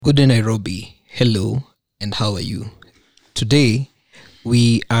Good day, Nairobi. Hello, and how are you? Today,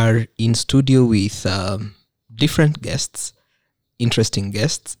 we are in studio with different guests, interesting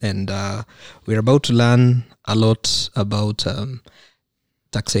guests, and we're about to learn a lot about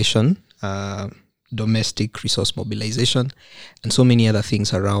taxation, domestic resource mobilization, and so many other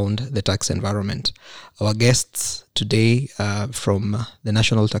things around the tax environment. Our guests today from the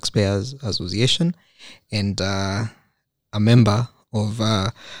National Taxpayers Association and a member of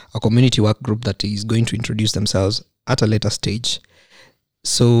a community work group that is going to introduce themselves at a later stage.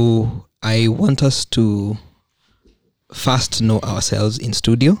 So I want us to first know ourselves in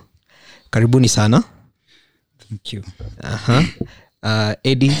studio. Karibuni sana. Thank you.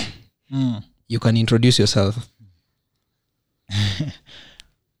 Eddie, you can introduce yourself.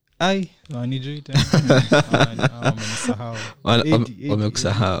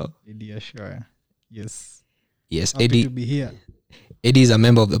 Wamekusahau. Yes. Yes, Happy Eddie. to be here. Eddie is a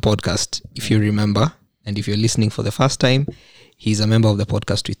member of the podcast, if you remember. And if you're listening for the first time, he's a member of the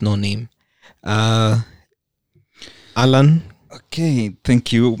podcast with no name. Alan. Okay,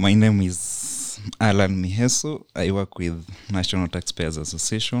 thank you. My name is Alan Miheso. I work with National Taxpayers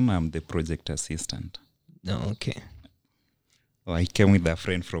Association. I'm the project assistant. No, okay. Oh, I came with a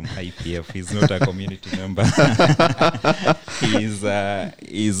friend from IPF. He's not a community member.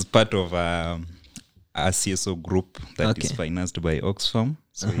 He's part of a CSO group that is financed by Oxfam.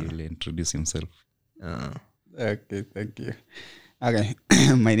 So he'll introduce himself. Okay, thank you. Okay,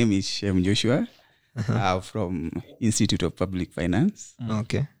 my name is Shem Joshua. From Institute of Public Finance.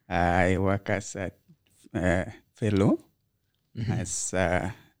 Okay. I work as a fellow, as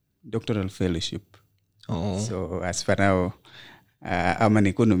a doctoral fellowship. So as for now, I'm an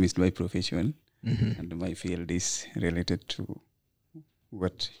economist by profession, and my field is related to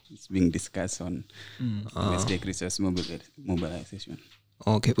what is being discussed on domestic resource mobilization.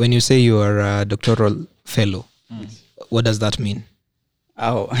 Okay. When you say you are a doctoral fellow, what does that mean?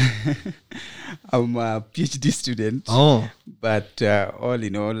 Oh, I'm a PhD student. But all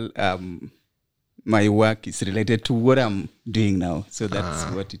in all, my work is related to what I'm doing now. So that's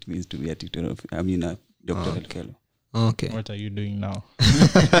what it means to be a doctoral fellow. Okay. What are you doing now?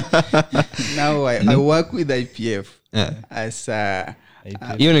 Now I work with IPF as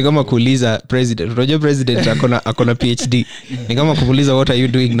hiyo ni kama kuuliza president. Unajua president akona PhD. Ni kama kuuliza what are you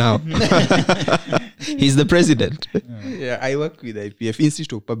doing now? He's the president. Yeah, I work with IPF,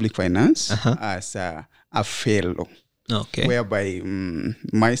 Institute of Public Finance, as a fellow. Okay. Whereby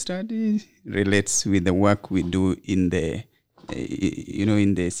my study relates with the work we do in the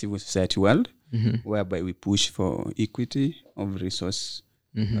in the civil society world, whereby we push for equity of resource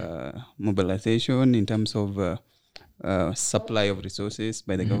mobilization in terms of supply of resources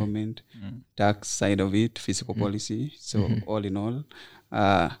by the government, tax side of it, fiscal policy. So all in all,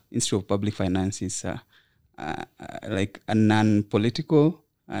 Institute of Public Finance is like a non-political,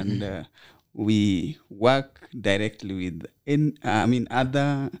 and we work directly with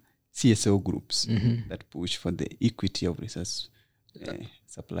other CSO groups that push for the equity of resource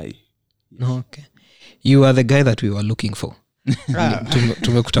supply. Yes. Okay. You are the guy that we were looking for.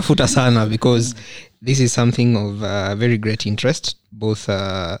 Tumekutafuta sana because this is something of very great interest both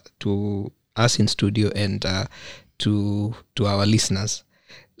to us in studio and to our listeners.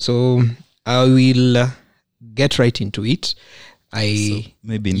 So I will get right into it.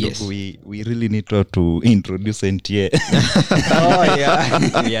 Maybe we really need to introduce NTA.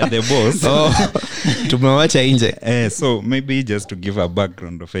 We are the boss. Tumewacha nje. So maybe just to give a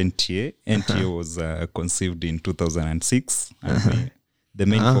background of NTA. NTA was conceived in 2006. And the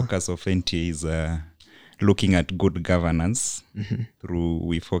main focus of NTA is looking at good governance.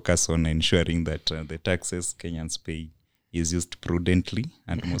 We focus on ensuring that the taxes Kenyans pay is used prudently,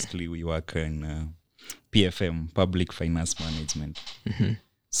 and mostly we work in PFM, public finance management.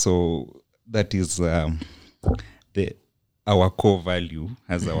 So that is our core value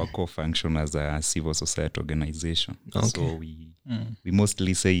as our core function as a civil society organization. Okay. So we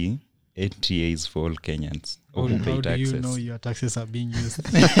mostly say NTA is for all Kenyans who pay How taxes. do you know your taxes are being used?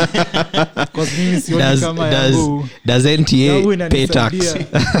 Does NTA pay tax?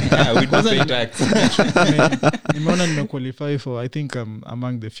 Yeah, we do pay tax. Nimeona nimequalify for, I think I'm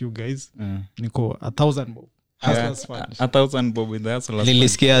among the few guys. Niko 1,000 bob. Hustlers fund. 1,000 bob with the hustlers fund.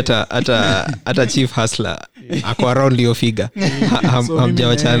 Nilisikia hata chief hustler ako around your figure.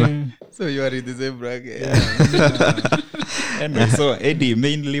 Hamjawachana. So you are in the same bracket. Anyway, so Eddie,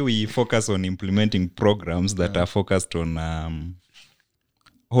 mainly we focus on implementing programs that are focused on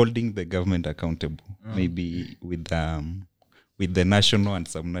holding the government accountable, maybe with the national and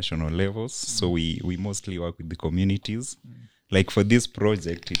sub-national levels. So we mostly work with the communities, like for this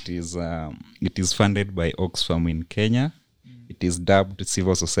project, it is funded by Oxfam in Kenya. It is dubbed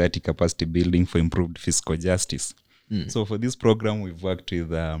Civil Society Capacity Building for Improved Fiscal Justice. So for this program, we've worked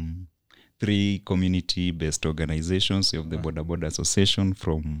with 3 community-based organizations of the Boda Boda Association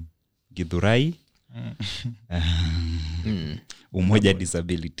from Githurai, Umoja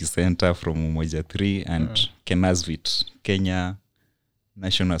Disability Center from Umoja 3, and Kenasvit, Kenya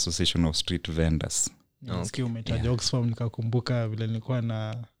National Association of Street Vendors. Nasikia umetaja Oxfam nikakumbuka vile nilikuwa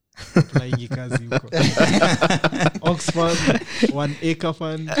na applying kazi huko. Oxfam, 1 acre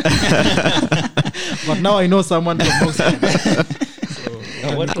fund. But now I know someone from Oxfam.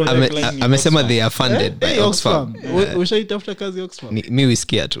 Amesema they are funded by Oxfam. Ushaitafuta kazi Oxfam? Mi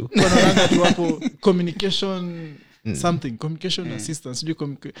wisikia tu. Wanaanga tu hapo communication something, communication assistance.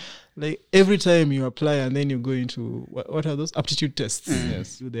 Like every time you apply and then you go into what are those aptitude tests?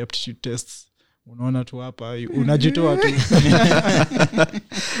 Yes. Do the aptitude tests. Unaona tu hapa unajitoa tu.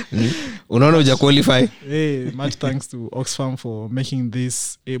 Unaona uja qualify. Hey, much thanks to Oxfam for making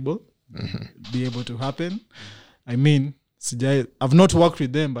this be able to happen. I mean, I've not worked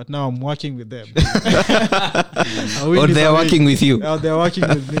with them, but now I'm working with them. Or they're working with you. Or they're working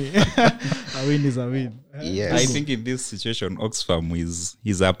with me. A win is a win. Yes. I think in this situation, Oxfam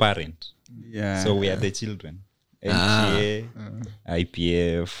is a parent. Yeah. So we are the children. NTA,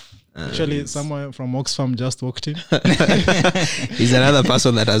 IPF. Actually, someone from Oxfam just walked in. He's another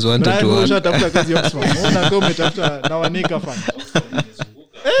person that has wanted to work.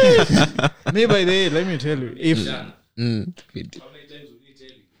 Me by the way, let me tell you,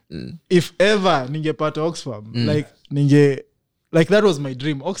 if ever ningepata Oxfam, like that was my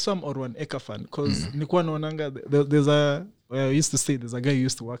dream, Oxfam or 1 acre fund, because nilikuwa naonanga there's a where I used to stay, there's a guy who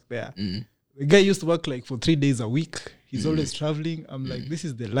used to work there. The guy used to work like for 3 days a week. He's always traveling. I'm like, this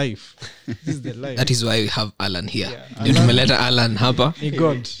is the life. This is the life. That is why we have Alan here. Yeah. Ndio tumeleta Alan hapa. He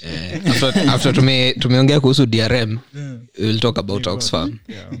God. After tumeongea kuhusu DRM, we will talk about Oxfam.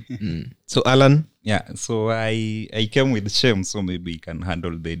 Yeah. So Alan, Yeah, so I came with shame, so maybe you can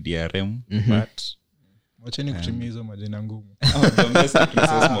handle the DRM, but Wacheni kutumia hizo majina ngumu. domestic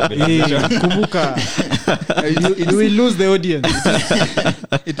resource mobilization. Kumbuka. You will lose the audience.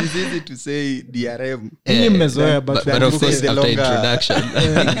 It is easy to say DRM. Mimi mmezoea, but of course after introduction.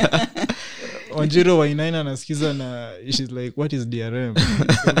 Onjiro Wainaina anasikiza na she's like, what is DRM?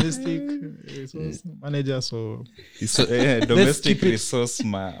 Domestic resource manager. So Domestic resource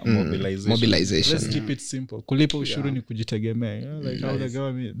mobilization. let's keep it simple. Kulipa ushuru ni kujitegemea. Like how the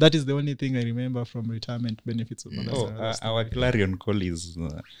government, that is the only thing I remember from retirement benefits of others. Our clarion call is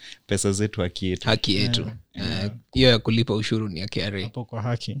pesa zetu Haki yetu. Hiyo ya kulipa ushuru ni ya KRA. Hapo kwa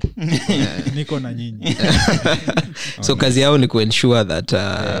haki. Niko na nyinyi. So kazi yao ni kuensure that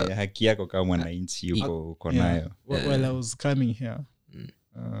haki yako kama mwananchi uko nayo. While I was coming here,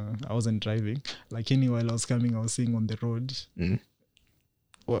 I wasn't driving. Lakini while I was coming, I was seeing on the road.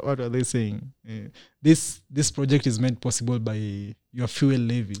 What are they saying? This project is made possible by your fuel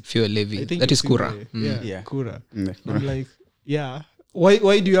levy. Fuel levy. I think That is Kura. Yeah. Kura. I'm like, yeah.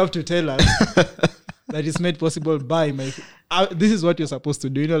 Why do you have to tell us that it's made possible by my... this is what you're supposed to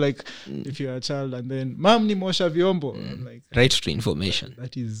do. You know, like if you're a child and then, Mam ni mosha vyombo. Like, Right to information.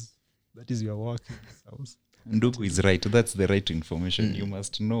 that is your work in this house. Ndugu is right. That's the right information. You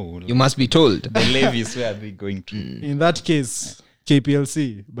must know. You must be told. The levies, where are they going to? In that case,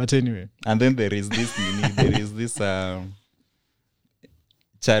 KPLC. But anyway. And then there is this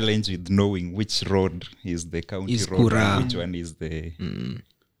challenge with knowing which road is the county Is road Kura. and which one is the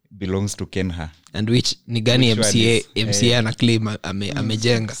belongs to Kenha. And which ni gani Which one MCA ana claim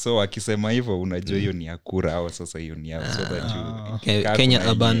amejenga. So akisema hivyo unajua hiyo ni ya Kura au sasa hiyo ni ya so that you Kenya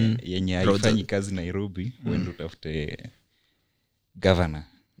Urban yenye haifanyi kazi Nairobi uende utafute governor.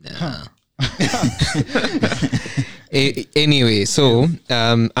 Anyway, so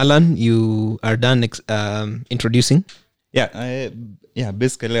Alan, you are done introducing.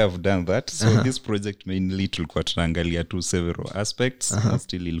 Basically I've done that. So this project mainly tulikuwa tunaangalia tu several aspects.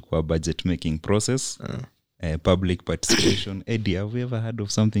 Still ilikuwa budget making process, public participation. Eddie, have you ever heard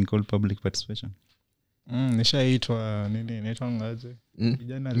of something called public participation? Nishaitwa nini inaitwa ngaje?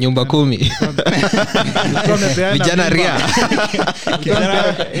 Nyumba 10. Vijana ria.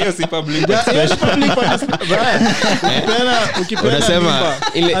 Hiyo si public participation. Unasema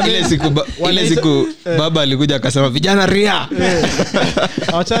ile siku baba alikuja akasema vijana ria.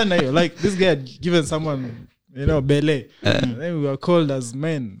 Achana na hiyo, like this guy had given someone, you know, bele. Then we were called as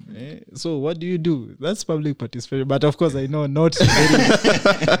men. So what do? That's public participation. But of course I know not very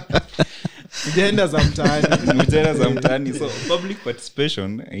Agenda za mtaani. Mjera za mtaani. So public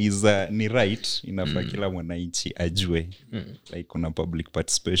participation is ni right, inafaa kila mwananchi ajue like kuna public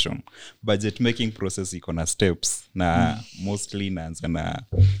participation. Budget making process iko na steps na mostly inaanza na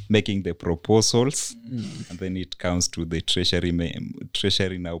making the proposals and then it comes to the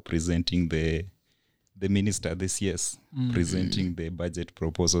treasury now presenting the minister this years presenting the budget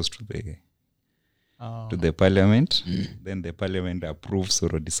proposals to the parliament. Then the parliament approves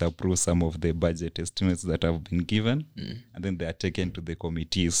or disapproves some of the budget estimates that have been given, and then they are taken to the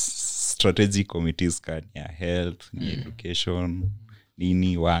committees, strategic committees, ya health, education,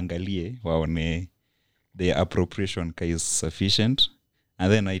 nini, waangalie waone the appropriation is sufficient,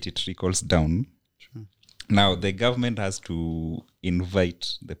 and then it trickles down. Sure. Now the government has to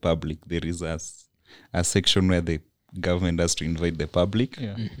invite the public. There is a section where the government has to invite the public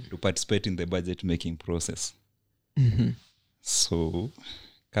to participate in the budget making process. So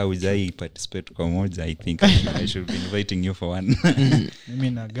kaujai participate kwa moja, I think I should be inviting you for one. I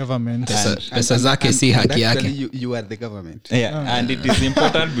mean a government pesa zake si haki yake. You are the government. And it is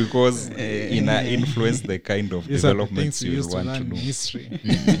important because influence the kind of developments you want to do. History.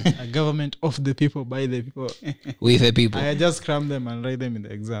 A government of the people, by the people, with the people. I just cram them and write them in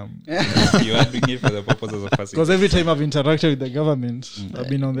the exam. You are doing it for the purposes of passing. Because every time I've interacted with the government, I've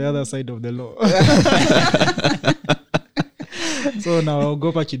been on the other side of the law. So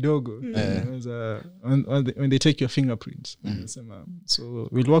naogopa kidogo when they take your fingerprints. So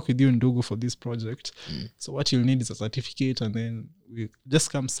we'll work with you ndugu for this project. So what you'll need is a certificate, and then we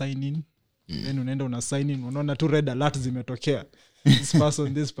just come sign in. Then unaenda una sign in, unaona tu red alert zimetokea,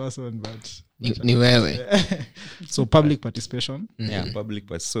 this person, but ni wewe. So public participation.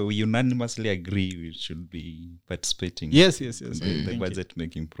 Public so we unanimously agree we should be participating. Yes. In the budget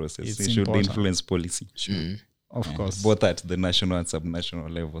making process. It's it should important. influence policy. Of course. Both at the national and subnational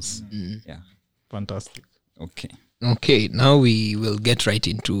levels. Yeah. Fantastic. Okay, now we will get right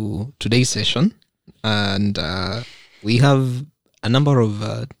into today's session, and we have a number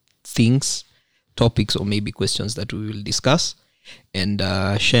of things, topics, or maybe questions that we will discuss. And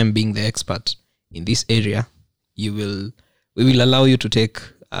Shem, being the expert in this area, we will allow you to take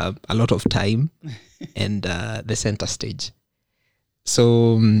a lot of time and the center stage.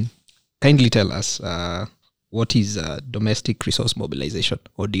 So kindly tell us what is domestic resource mobilization,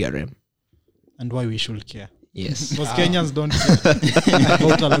 or DRM, and why we should care. Yes. Because Kenyans don't care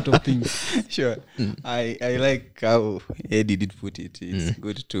about a lot of things. Sure. I like how Eddie did put it. It's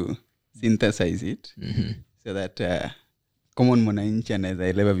good to synthesize it so that common mwananchi anaweza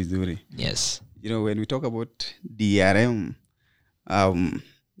elewa vizuri. Yes. When we talk about DRM,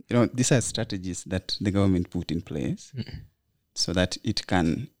 these are strategies that the government put in place so that it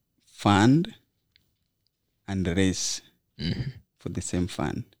can fund and raise for the same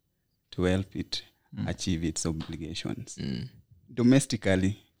fund to help it achieve its obligations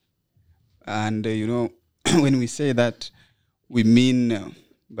domestically. And when we say that, we mean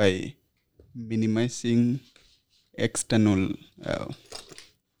by minimizing external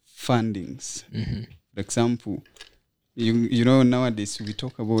fundings. For example, nowadays we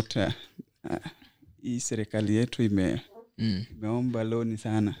talk about hii serikali yetu imeomba loan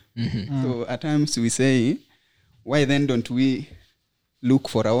sana. So at times we say, why then don't we look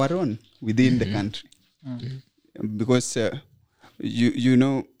for our own within the country? Because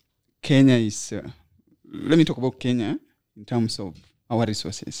Kenya is let me talk about Kenya in terms of our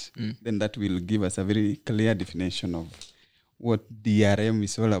resources. Then that will give us a very clear definition of what DRM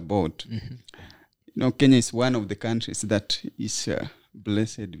is all about. Kenya is one of the countries that is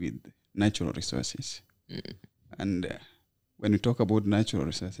blessed with natural resources. And when we talk about natural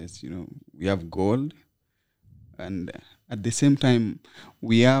resources, we have gold, and at the same time,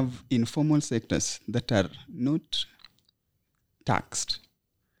 we have informal sectors that are not taxed.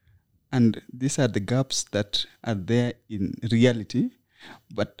 And these are the gaps that are there in reality.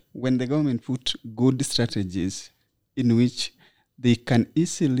 But when the government put good strategies in which they can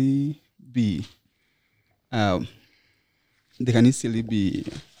easily be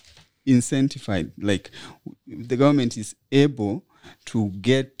incentivized, like the government is able to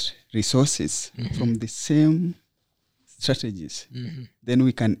get resources from the same strategies, then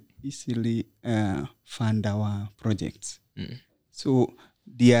we can easily fund our projects. So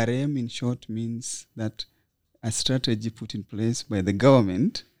DRM in short means that a strategy put in place by the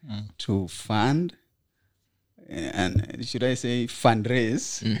government to fund and should I say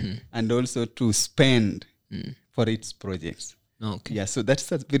fundraise and also to spend for its projects. Okay. Yeah, so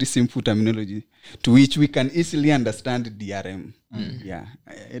that's a very simple terminology to which we can easily understand DRM. Yeah.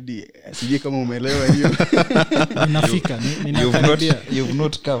 Sijui kama umeelewa hiyo. Ninafika. You've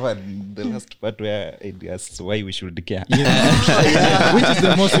not covered the last part where it asks why we should care. Which is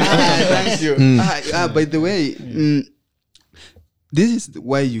the most important. Thank you. By the way, this is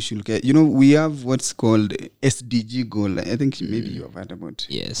why you should care. We have what's called SDG goal. I think maybe you have heard about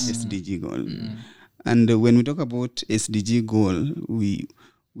SDG goal. And when we talk about SDG goal, we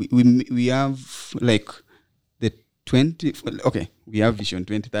have like the 20. Okay, we have Vision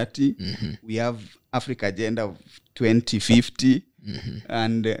 2030. We have Africa Agenda of 2050,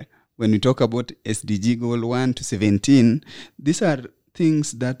 and when we talk about SDG goal 1 to 17, these are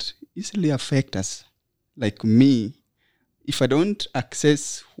things that easily affect us. Like me, if I don't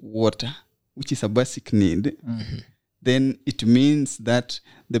access water, which is a basic need, then it means that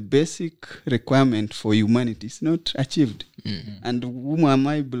the basic requirement for humanity is not achieved. And whom am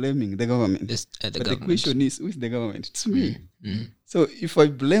I blaming? The government. The question is, who is the government? It's me. So if I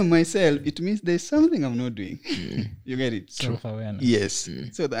blame myself, it means there's something I'm not doing. You get it? Self-awareness. Yes.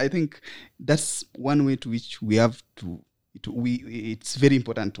 So I think that's one way to which we have to. It's very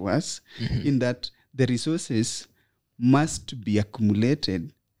important to us in that the resources must be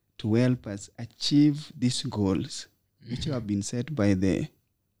accumulated to help us achieve these goals, which have been set by the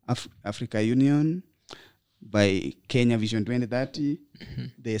Africa Union, by Kenya Vision 2030.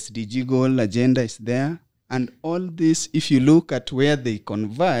 The SDG goal agenda is there. And all this, if you look at where they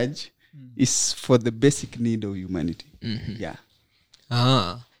converge, is for the basic need of humanity. Yeah.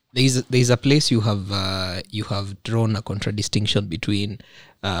 There's a place you have drawn a contradistinction between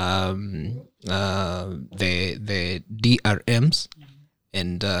the DRMs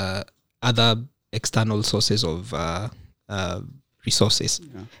and other external sources of resources,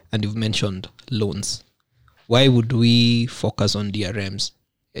 and you've mentioned loans. Why would we focus on DRMs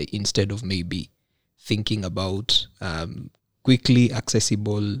instead of maybe thinking about quickly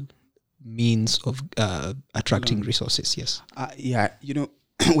accessible means of attracting resources? Yes.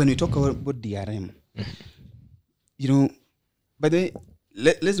 When we talk about DRM, by the way,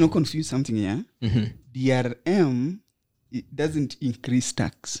 let's not confuse something here. DRM, it doesn't increase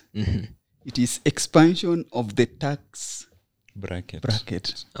tax. It is expansion of the tax bracket.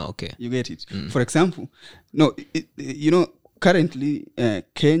 Okay. You get it? For example, currently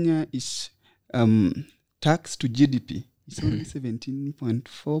Kenya is tax to GDP. It's only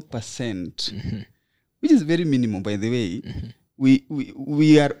 17.4%, which is very minimum, by the way.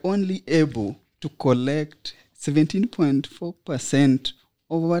 We are only able to collect 17.4%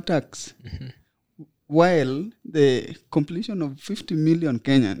 of our tax, while the completion of 50 million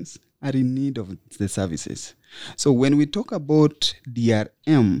Kenyans are in need of the services. So when we talk about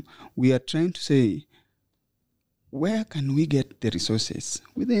DRM, we are trying to say, where can we get the resources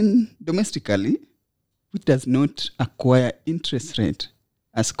within domestically, which does not acquire interest rate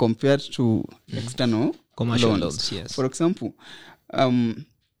as compared to external commercial loans? Yes. For example, Kenya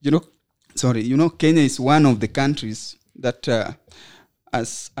is one of the countries that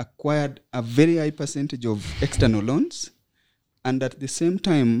has acquired a very high percentage of external loans, and at the same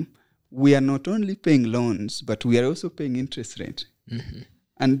time, we are not only paying loans, but we are also paying interest rate.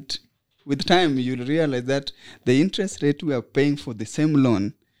 And with time, you'll realize that the interest rate we are paying for the same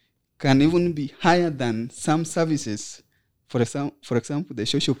loan can even be higher than some services. For example, the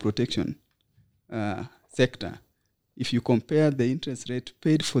social protection sector. If you compare the interest rate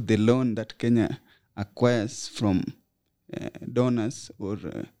paid for the loan that Kenya acquires from donors or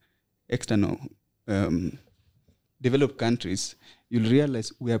external developed countries, you'll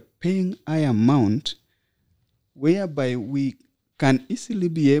realize we are paying high amount, whereby we can easily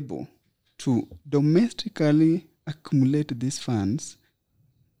be able to domestically accumulate these funds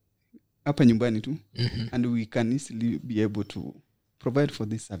hapa nyumbani tu, and we can easily be able to provide for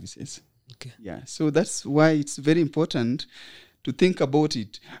these services. Okay. Yeah, so that's why it's very important to think about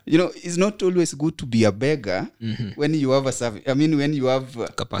it. It's not always good to be a beggar when you have a service. I mean, when you have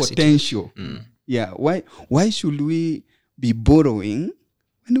capacity, potential. Yeah. Why should we be borrowing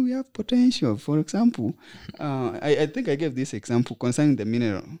when we have potential? For example, I think I gave this example concerning the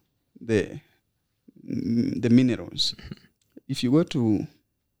minerals. If you go to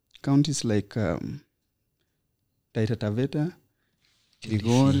counties like Taita Taveta,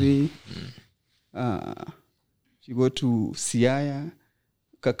 Ligori, if you go to Siaya,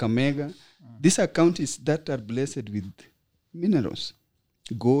 Kakamega, these are counties that are blessed with minerals,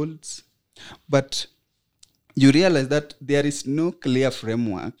 golds, but you realize that there is no clear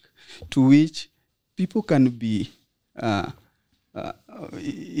framework to which people can be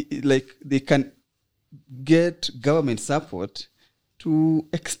like they can get government support to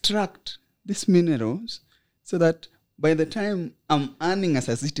extract these minerals, so that by the time I'm earning as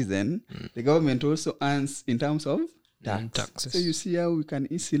a citizen, the government also earns in terms of tax. taxes. So you see how we can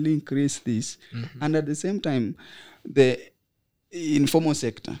easily increase this. And at the same time, the informal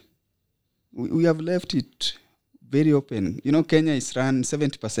sector, we have left it very open. Kenya is run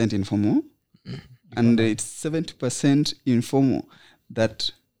 70% informal, and it's 70% informal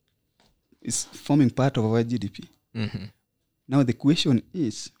that is forming part of our GDP. Now the question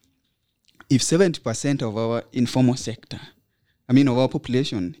is, if 70% of our informal sector, of our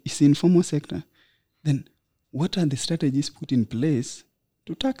population is informal sector, then what are the strategies put in place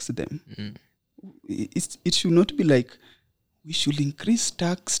to tax them? It should not be like we should increase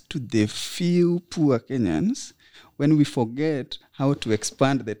tax to the few poor Kenyans when we forget how to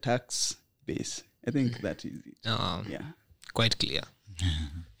expand the tax base. I think that is it. Quite clear.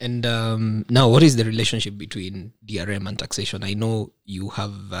 And now, what is the relationship between DRM and taxation? I know you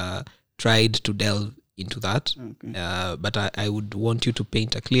have tried to delve into that, but I would want you to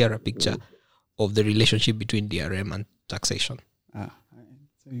paint a clearer picture of the relationship between DRM and taxation.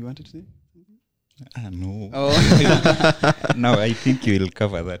 So you wanted to say? No. Oh. No, I think you will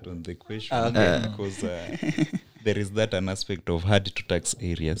cover that on the question because there is that an aspect of hard to tax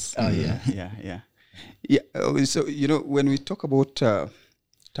areas. Yeah. So, when we talk about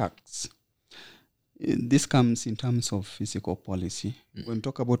tax, this comes in terms of fiscal policy. When we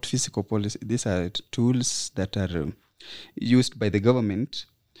talk about fiscal policy, these are tools that are used by the government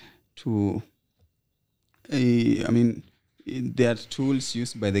to, they are tools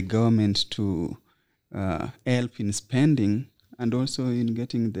used by the government to help in spending and also in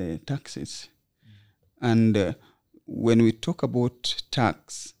getting the taxes. And when we talk about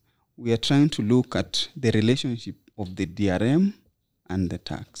tax, we are trying to look at the relationship of the DRM and the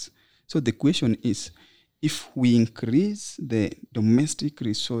tax. So the question is, if we increase the domestic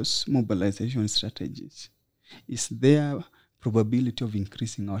resource mobilization strategies, is there probability of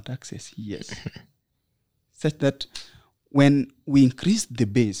increasing our taxes? Yes. Such that when we increase the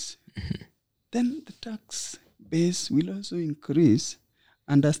base, then the tax base will also increase.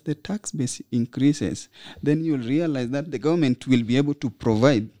 And as the tax base increases, then you'll realize that the government will be able to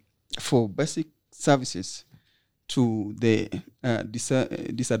provide for basic services to the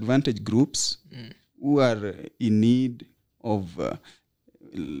disadvantaged groups who are in need of,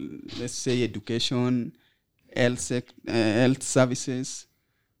 let's say, education, health services,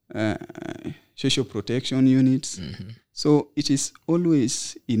 social protection units. So it is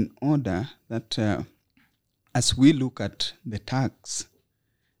always in order that as we look at the tax,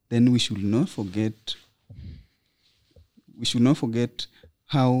 then we should not forget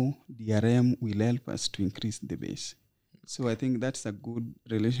how DRM will help us to increase the base. So I think that's a good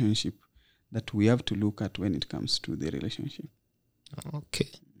relationship that we have to look at when it comes to the relationship. Okay.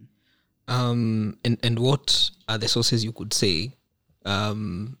 And what are the sources you could say,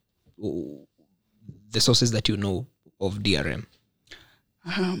 the sources that you know of DRM?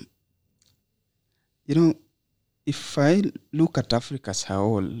 If I look at Africa as a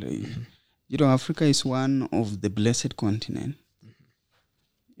whole, Africa is one of the blessed continents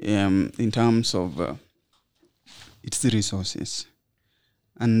in terms of its resources.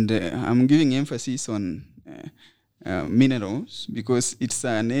 And I'm giving emphasis on minerals because it's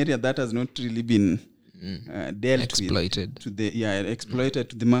an area that has not really been exploited to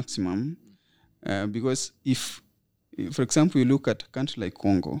the maximum. Because if, for example, you look at a country like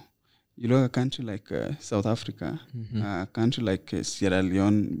Congo, you look at a country like South Africa, a country like Sierra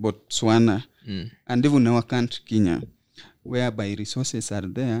Leone, Botswana, and even our country, Kenya, whereby resources are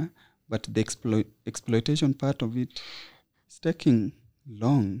there, but the exploitation part of it is taking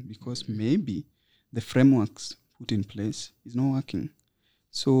long because maybe the frameworks put in place is not working.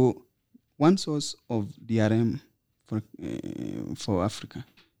 So one source of DRM for Africa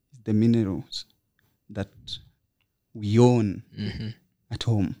is the minerals that we own at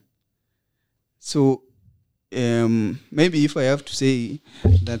home. So maybe if I have to say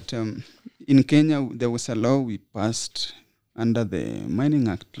that in Kenya, there was a law we passed under the Mining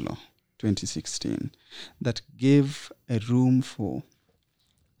Act law 2016 that gave a room for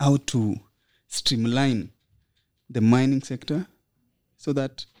how to streamline the mining sector so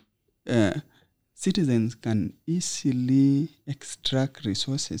that citizens can easily extract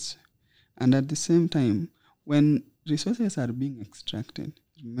resources. And at the same time, when resources are being extracted,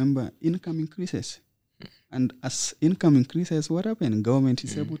 remember, income increases. And as income increases, what happens? Government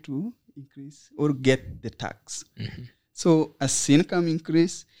is able to increase or get the tax. So as income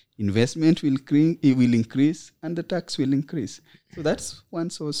increase, investment will increase and the tax will increase. So that's one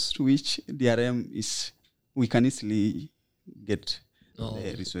source to which DRM is, we can easily get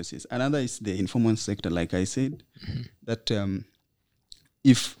the resources. Another is the informal sector, like I said, that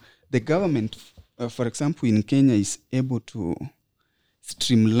if the government for example, in Kenya, is able to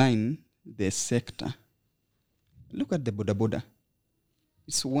streamline the sector. Look at the boda boda.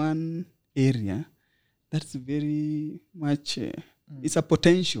 It's one area that's very much, it's a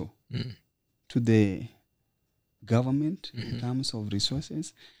potential to the government in terms of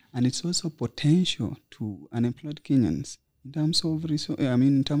resources, and it's also potential to unemployed Kenyans in terms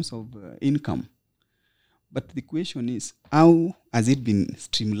of income. But the question is, how has it been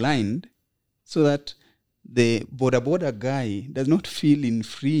streamlined so that the boda guy does not feel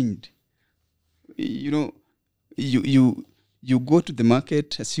infringed? You go to the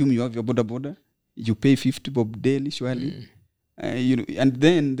market, assume you have your boda, you pay 50 bob daily, surely. And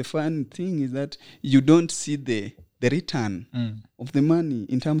then the fun thing is that you don't see the return of the money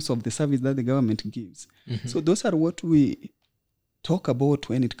in terms of the service that the government gives. So those are what we talk about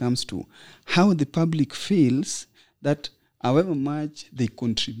when it comes to how the public feels that however much they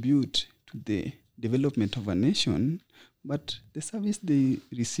contribute to the development of a nation, but the service they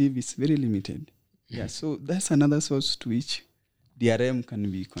receive is very limited. Yeah, so that's another source to which DRM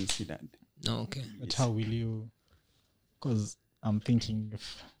can be considered. Oh, okay. But how will you? Because I'm thinking,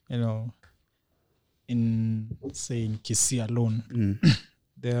 if in Kisii alone,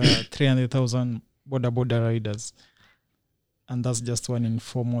 there are 300,000 boda riders, and that's just one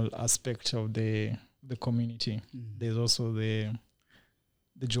informal aspect of the community. There's also the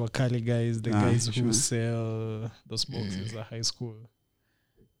Juakali guys, the guys who sell those boxes at high school.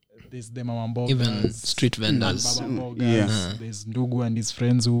 There's the Mama Mbogas, even street vendors. There's Ndugu and his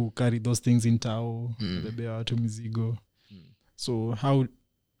friends who carry those things in Tao, the Beato Mizigo. So how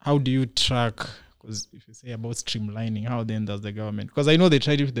do you track? Because if you say about streamlining, how then does the government? Because I know they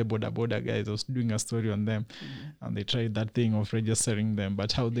tried it with the boda guys. I was doing a story on them, and they tried that thing of registering them.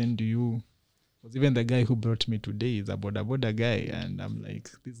 But how then do you? Because even the guy who brought me today is a boda guy, and I'm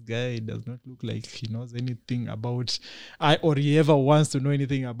like, this guy does not look like he knows anything about, or he ever wants to know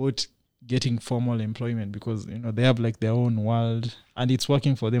anything about getting formal employment, because they have like their own world, and it's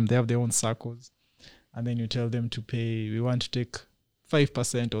working for them. They have their own circles, and then you tell them to pay. We want to take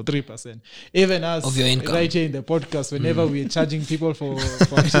 5% or 3%. Even us of your income. Right here in the podcast, whenever we're charging people for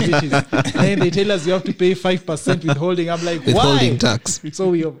activities, and they tell us you have to pay 5% withholding. I'm like, withholding why? Tax. So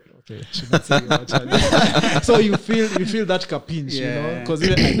we have, okay, should not say you are charging. So you feel that kapinch, because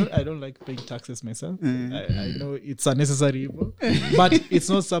I don't like paying taxes myself. I know it's a necessary evil, but it's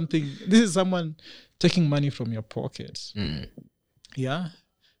not something. This is someone taking money from your pocket. Yeah,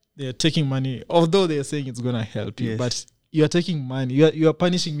 they're taking money, although they're saying it's gonna help you, but you are taking money. You are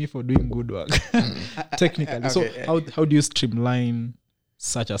punishing me for doing good work. Technically. So how do you streamline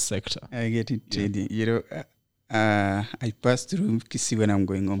such a sector? I get it, JD. I pass through Kisii when I'm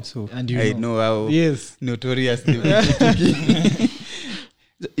going home, so and I know how notorious they will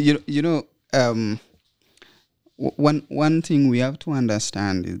be. One thing we have to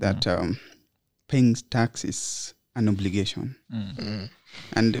understand is that paying tax is an obligation.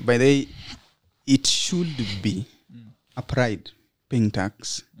 And by the way, it should be a pride, paying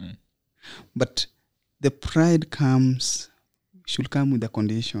tax. But the pride should come with the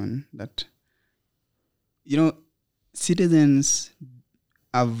condition that, citizens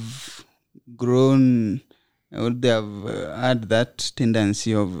have grown, or they have had that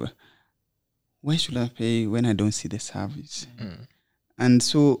tendency of, why should I pay when I don't see the service? And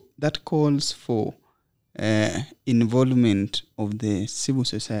so that calls for involvement of the civil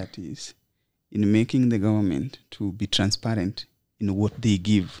societies in making the government to be transparent in what they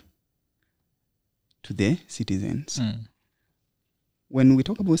give to the citizens. When we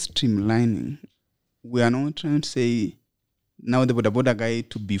talk about streamlining, we are not trying to say now the boda guy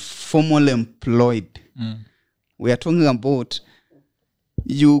to be formally employed. We are talking about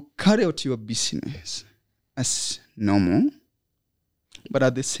you carry out your business as normal, but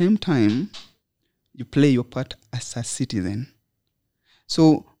at the same time, you play your part as a citizen.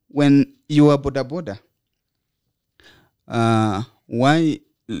 So when you are boda, why?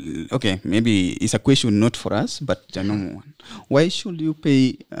 Okay, maybe it's a question not for us, but a normal one. Why should you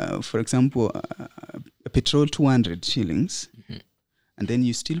pay, for example, petrol 200 shillings, and then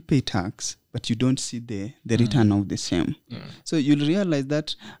you still pay tax, but you don't see the return of the same? So you'll realize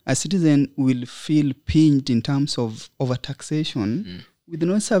that a citizen will feel pinched in terms of overtaxation with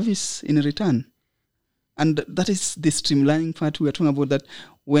no service in return. And that is the streamlining part we are talking about, that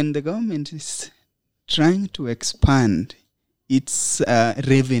when the government is trying to expand its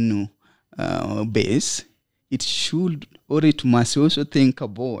revenue base, it should, or it must also think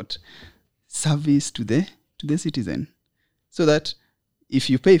about service to the citizen. So that if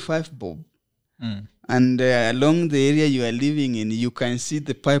you pay 5 bob and along the area you are living in, you can see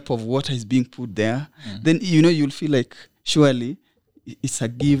the pipe of water is being put there, then you'll feel like surely it's a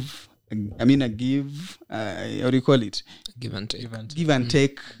give. I mean, a give. How do you call it? Give and take. Give and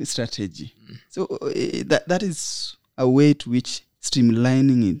take strategy. So that is a way to which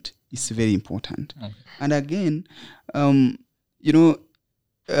streamlining it is very important. Okay. And again,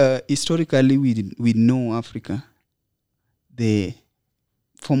 historically we know Africa, the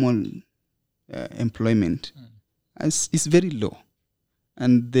formal employment is very low,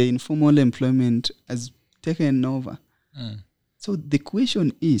 and the informal employment has taken over. So the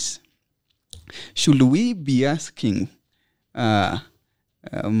question is, should we be asking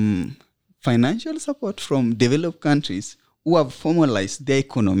financial support from developed countries who have formalized their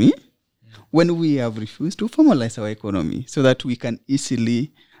economy when we have refused to formalize our economy so that we can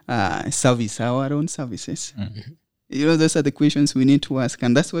easily service our own services? Those are the questions we need to ask.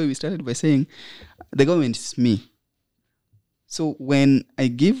 And that's why we started by saying the government is me. So when I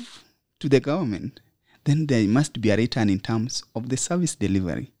give to the government, then there must be a return in terms of the service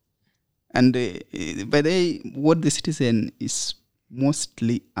delivery. And by the way, what the citizen is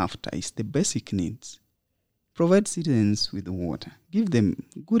mostly after is the basic needs. Provide citizens with water, give them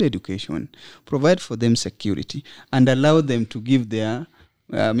good education, provide for them security, and allow them to give to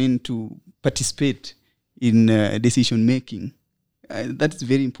participate in decision making. That's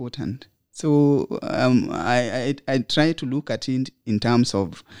very important. So I try to look at it in terms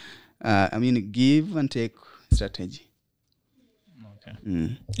of give and take strategy.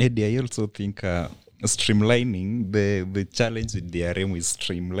 Eddie, I also think streamlining, the challenge with DRM is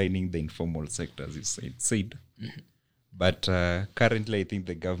streamlining the informal sector, as you said. But currently I think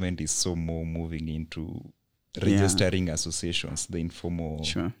the government is so more moving into registering associations, the informal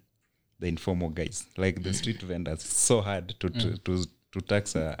guys, like the street vendors. It's so hard to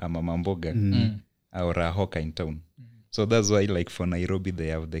tax a mama mboga or a hawker in town. So that's why, like for Nairobi, they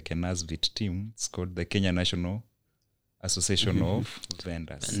have the KENASVIT team. It's called the Kenya National Association of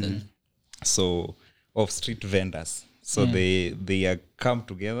Vendors. So of street vendors. So they come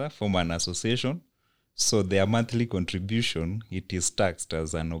together, form an association. So their monthly contribution, it is taxed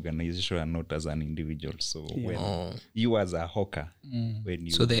as an organization and not as an individual. So when you as a hawker, when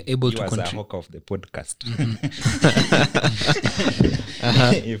you, so they're able to as a hawker of the podcast,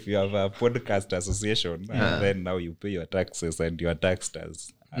 if you have a podcast association, then now you pay your taxes and you are taxed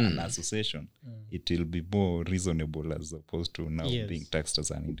as an association, it will be more reasonable as opposed to now being taxed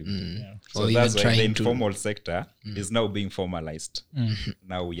as an individual. So that's why the informal sector is now being formalized.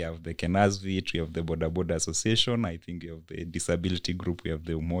 Now we have the KENASVIT, we have the Boda Association, I think we have the disability group, we have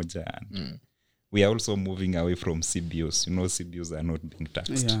the Umoja, and we are also moving away from CBOs. CBOs are not being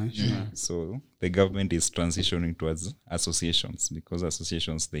taxed. So the government is transitioning towards associations, because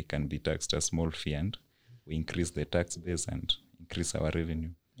associations, they can be taxed a small fee, and we increase the tax base and increase our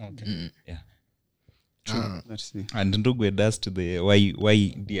revenue. And Ndugwe asked the why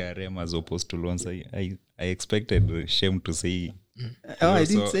DRM as opposed to loans. I expected Shem to say. I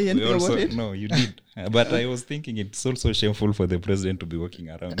didn't say anything about it. No, you did. But I was thinking it's also shameful for the president to be walking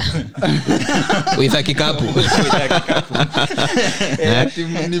around with a kikapu.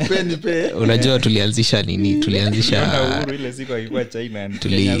 Unajua tulianzisha ile siku alikuwa China and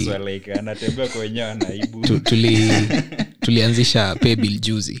Kenyans were like anatembea kwa wenyewe anaibu. Tulianzisha pay bill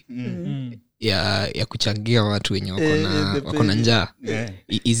juzi. Ya kuchangia watu wenye wako na njaa.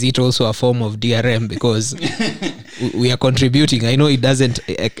 Is it also a form of DRM, because we are contributing? I know it doesn't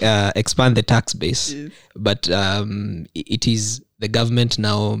expand the tax base, but it is the government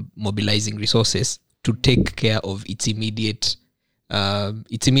now mobilizing resources to take care of its immediate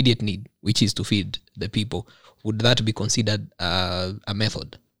need, which is to feed the people. Would that be considered a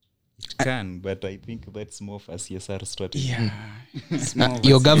method? It can, but I think that's more of a CSR strategy.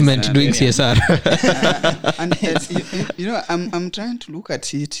 Your government doing CSR. And I'm trying to look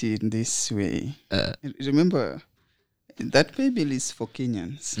at it in this way. Remember, that pay bill is for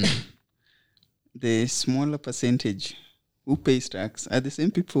Kenyans. The smaller percentage who pays tax are the same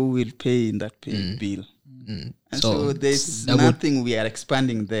people who will pay in that pay bill. And so there's nothing we are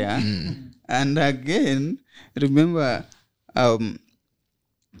expanding there. And again, remember,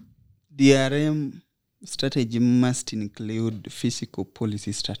 DRM strategy must include fiscal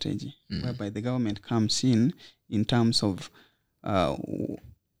policy strategy, whereby the government comes in terms of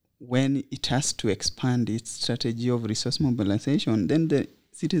when it has to expand its strategy of resource mobilization, then the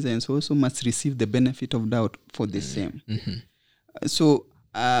citizens also must receive the benefit of doubt for the same. So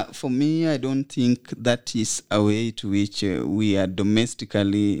for me, I don't think that is a way to which we are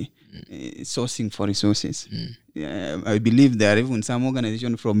domestically sourcing for resources. I believe there are even some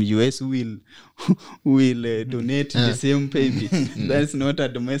organization from US who will donate the same baby. That's not a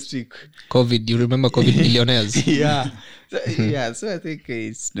domestic. COVID, you remember COVID billionaires? Yeah. So I think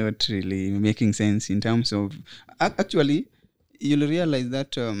it's not really making sense in terms of actually you'll realize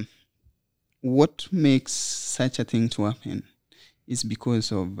that what makes such a thing to happen is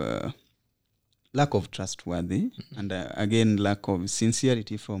because of lack of trustworthy and again lack of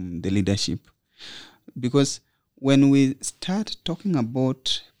sincerity from the leadership. Because when we start talking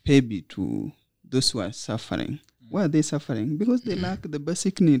about paybe to those who are suffering, why are they suffering? Because they lack the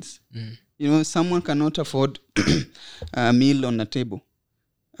basic needs. Someone cannot afford a meal on a table.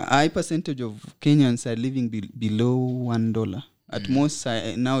 A high percentage of Kenyans are living below $1. At most,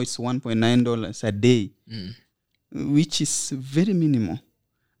 now it's $1.9 a day, which is very minimal.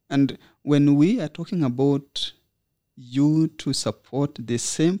 And when we are talking about you to support the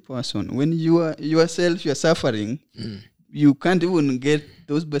same person, when you are yourself, you are suffering, you can't even get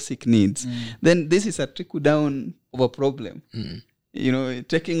those basic needs, then this is a trickle down of a problem.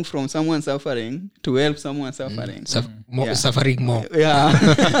 Taking from someone suffering to help someone suffering. Suffering more. Yeah.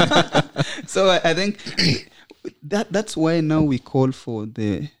 So I think that's why now we call for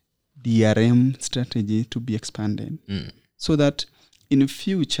the DRM strategy to be expanded, so that in the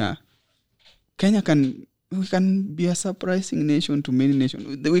future, Kenya we can be a surprising nation to many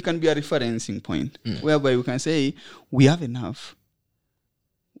nations. We can be a referencing point whereby we can say we have enough.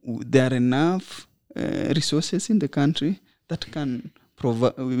 There are enough resources in the country that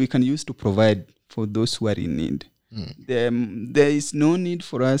we can use to provide for those who are in need. There is no need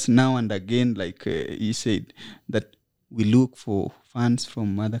for us now and again, like he said, that we look for funds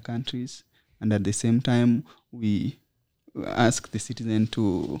from other countries, and at the same time we ask the citizen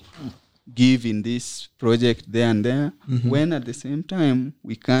to give in this project there and there, when at the same time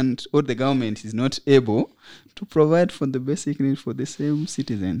we can't, or the government is not able to provide for the basic need for the same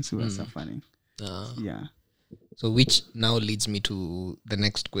citizens who are suffering. Yeah. So which now leads me to the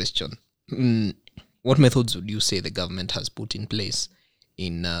next question. What methods would you say the government has put in place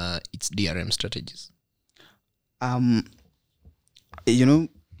in its DRM strategies?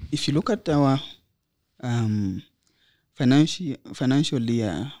 If you look at our financial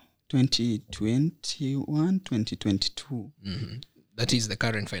year 2021-2022. That is the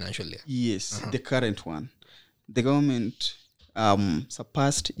current financial year. Yes, the current one. The government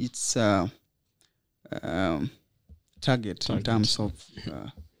surpassed its target in terms of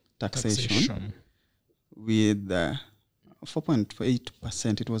taxation. With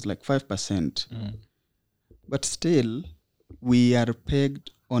 4.8%. It was like 5%. But still, we are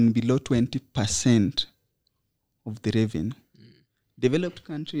pegged on below 20% of the revenue. Developed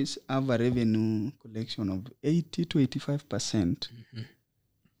countries have a revenue collection of 80 to 85%.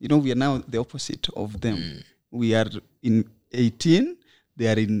 We are now the opposite of them. We are in 18, they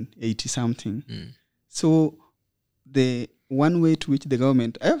are in 80-something. So the one way to which the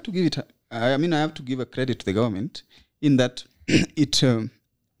government, I have to give a credit to the government in that it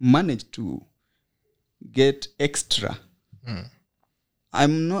managed to get extra. I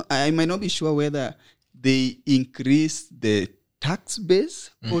might not be sure whether they increase the tax base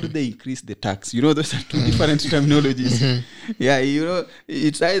or they increase the tax. Those are two different terminologies.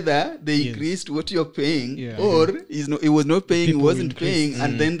 It's either they increased what you're paying or it was not paying, it wasn't paying,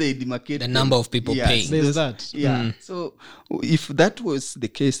 and then they demarcate the number of people paying. There's that. So if that was the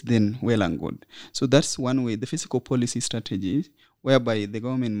case, then well and good. So that's one way, the fiscal policy strategy, whereby the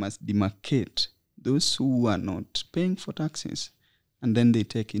government must demarcate those who are not paying for taxes, and then they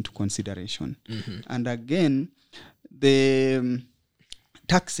take into consideration. And again, the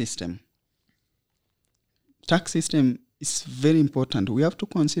tax system is very important. We have to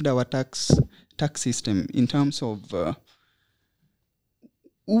consider our tax system in terms of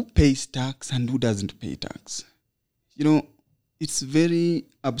who pays tax and who doesn't pay tax. It's very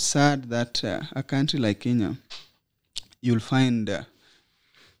absurd that a country like Kenya, you'll find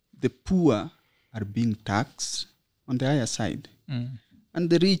the poor are being taxed on the higher side. And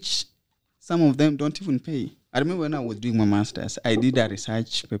the rich, some of them don't even pay. I remember when I was doing my master's, I did a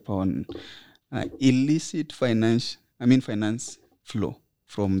research paper on illicit finance flow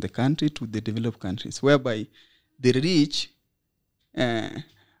from the country to the developed countries, whereby the rich, they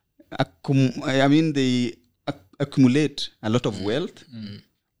accumulate a lot of wealth,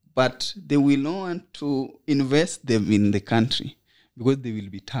 but they will not want to invest them in the country because they will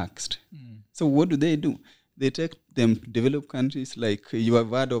be taxed. So what do? They take them to developed countries, like you have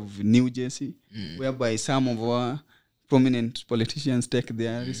heard of New Jersey, whereby some of our prominent politicians take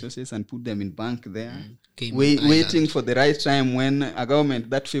their resources and put them in bank there, waiting for the right time when a government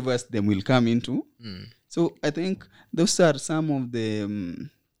that favors them will come into So I think those are some of the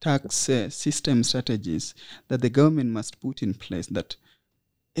tax system strategies that the government must put in place, that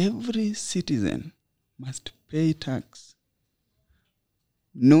every citizen must pay tax.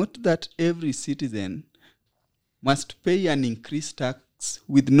 Not that every citizen must pay an increased tax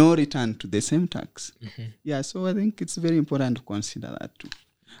with no return to the same tax. Yeah, so I think it's very important to consider that too.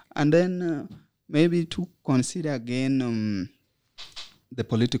 And then maybe to consider again the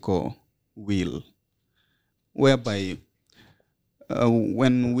political will, whereby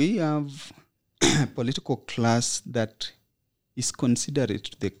when we have a political class that is considerate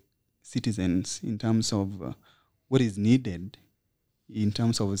to the citizens in terms of what is needed in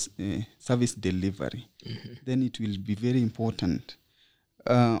terms of service delivery, then it will be very important.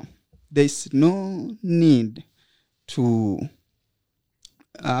 There's no need to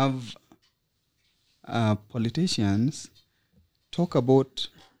have politicians talk about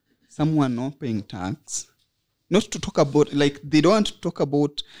someone not paying tax. Not to talk about, like, they don't want to talk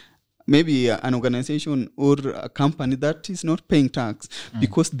about maybe an organization or a company that is not paying tax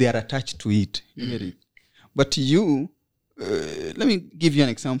because they are attached to it. But you, let me give you an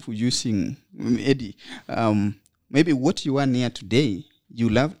example using Eddie. Maybe what you are near today,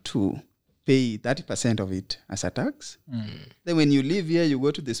 you'll have to pay 30% of it as a tax. Then when you live here, you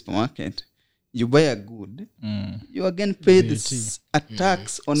go to the supermarket, you buy a good, you again pay a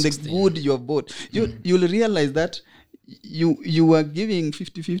tax on 16. The good you have bought. You'll realize that you are giving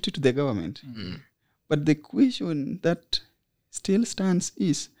 50-50 to the government. But the question that still stands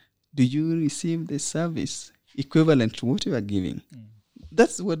is, do you receive the service equivalent to what you are giving?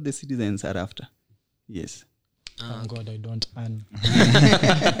 That's what the citizens are after. Yes. Oh God, I don't earn.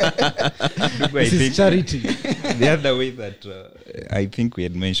 This is charity. The other way that I think we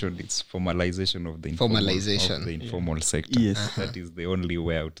had mentioned, it's formalization of the informal sector. Yes. That is the only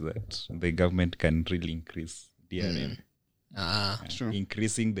way out that the government can really increase DRM. True.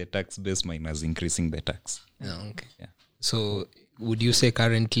 Increasing the tax base minus increasing the tax. Okay. Yeah. So would you say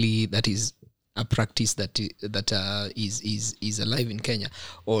currently that is a practice that is alive in Kenya,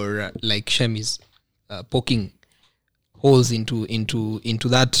 or like Shem is poking holes into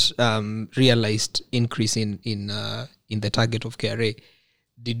that realized increase in the target of KRA?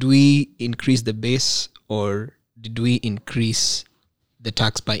 Did we increase the base, or did we increase the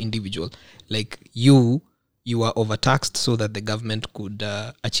tax per individual? Like you are overtaxed so that the government could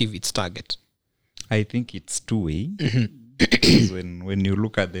achieve its target. I think it's two-way. Because when you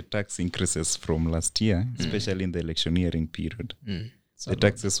look at the tax increases from last year, especially in the electioneering period, the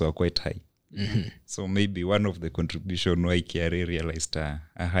taxes were quite high. So maybe one of the contribution why KRA realized a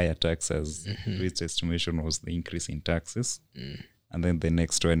higher tax, as which estimation was the increase in taxes. And then the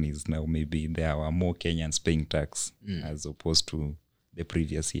next one is now maybe there are more Kenyans paying tax as opposed to the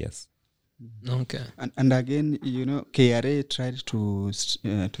previous years. Okay. And again, KRA tried to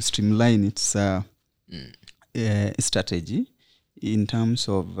streamline its strategy in terms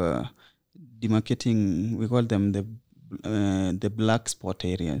of demarcating. We call them the black spot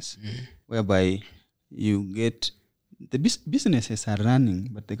areas, whereby you get the businesses are running,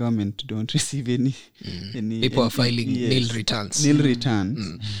 but the government don't receive any people are filing nil returns.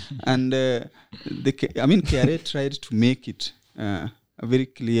 And KRA tried to make it in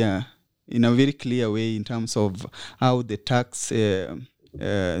a very clear way in terms of how the tax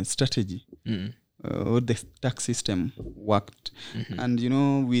strategy or the tax system worked. And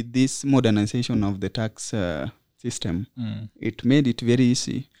with this modernization of the tax system, it made it very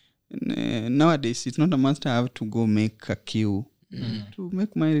easy. Nowadays, it's not a must have to go make a queue to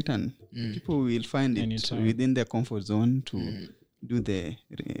make my return. People will find it anytime within their comfort zone to do the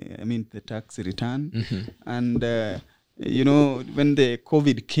tax return. And when the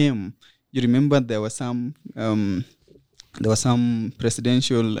COVID came, you remember there was some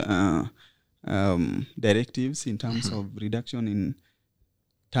presidential directives in terms of reduction in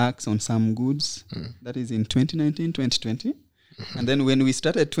tax on some goods. That is in 2019, 2020. And then when we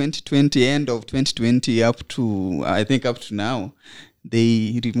started 2020, end of 2020 up to now,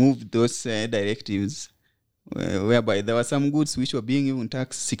 they removed those directives whereby there were some goods which were being even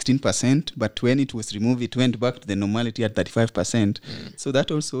taxed 16%, but when it was removed, it went back to the normality at 35%. So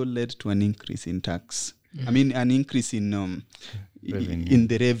that also led to an increase in tax. An increase in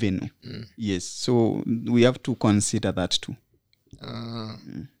the revenue. Yes, so we have to consider that too.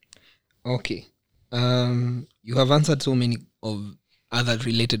 Okay. You have answered so many of other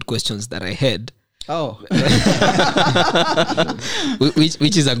related questions that I had. Oh.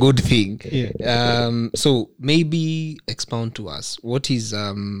 which is a good thing. Yeah. So maybe expound to us what is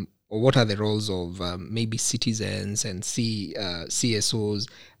or what are the roles of maybe citizens and CSOs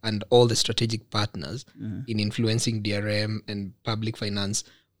and all the strategic partners in influencing DRM and public finance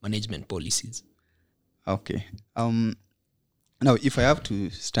management policies? Okay. Now, if I have to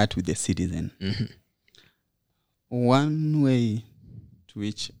start with the citizen, one way to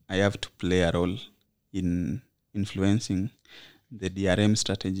which I have to play a role in influencing the DRM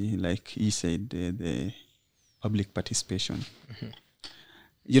strategy, like he said, the public participation.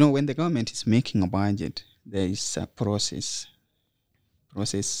 When the government is making a budget, there is a process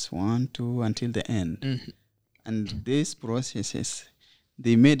 1, 2, until the end. And these processes,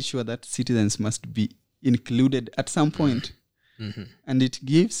 they made sure that citizens must be included at some point. And it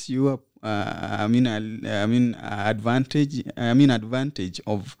gives you advantage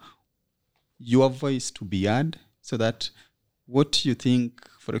of your voice to be heard, so that what you think,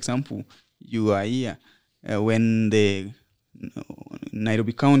 for example, you are here when the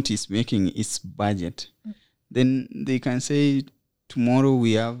Nairobi County is making its budget, then they can say, tomorrow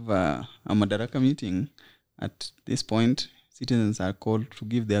we have a Madaraka meeting. At this point, citizens are called to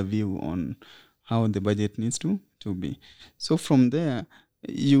give their view on how the budget needs to be. So from there,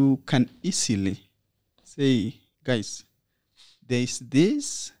 you can easily say, guys, there is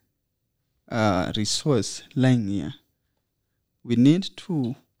this resource lying here. We need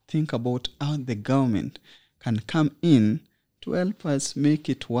to think about how the government can come in to help us make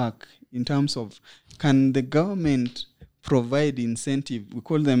it work, in terms of, can the government provide incentive? We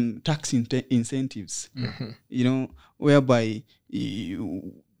call them tax incentives, whereby the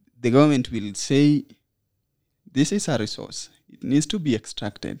government will say, this is a resource, it needs to be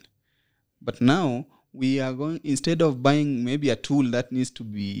extracted. But now we are going, instead of buying maybe a tool that needs to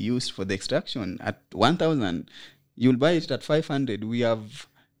be used for the extraction at 1,000, you'll buy it at 500. We have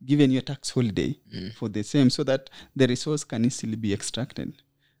given you a tax holiday for the same, so that the resource can easily be extracted.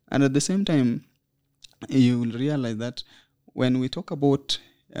 And at the same time, you will realize that when we talk about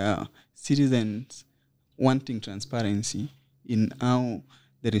citizens wanting transparency in how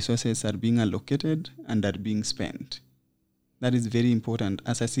the resources are being allocated and are being spent, that is very important.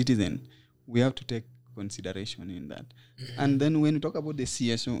 As a citizen, we have to take consideration in that. And then when we talk about the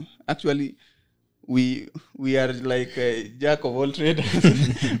CSO, actually, we are like a jack of all trades.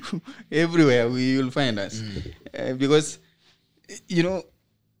 Everywhere we will find us. Because,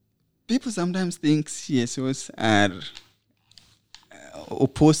 people sometimes think CSOs are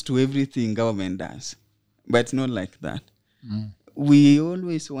opposed to everything government does. But it's not like that. We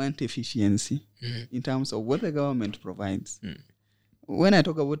always want efficiency in terms of what the government provides. When I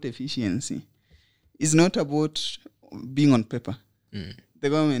talk about efficiency, it's not about being on paper. The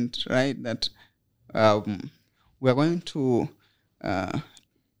government, right, that we are going to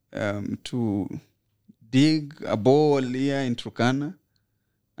dig a bore here in Turkana,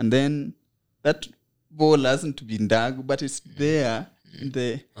 and then that bore hasn't been dug, but it's there in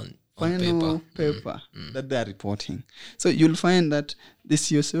the final paper that they are reporting. So you'll find that the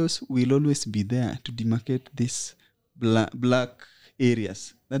CSOs will always be there to demarcate these black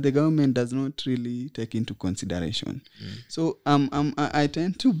areas that the government does not really take into consideration. So I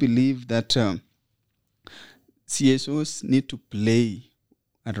tend to believe that CSOs need to play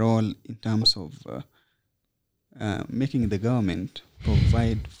a role in terms of making the government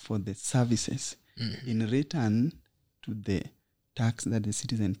provide for the services in return to the tax that the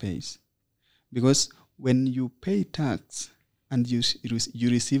citizen pays. Because when you pay tax and you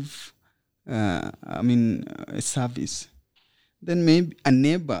receive a service, then maybe a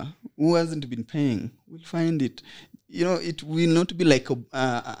neighbor who hasn't been paying will find it, it will not be like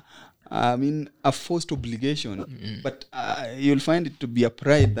a forced obligation, but you'll find it to be a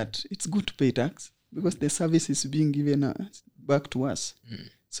pride that it's good to pay tax because the service is being given back to us.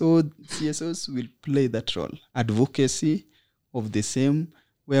 So CSOs will play that role. Advocacy of the same,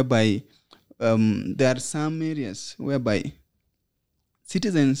 whereby there are some areas whereby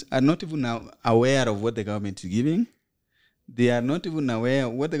citizens are not even aware of what the government is giving. They are not even aware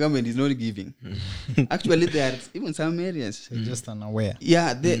of what the government is not giving. Actually, there are even some areas. They're just unaware.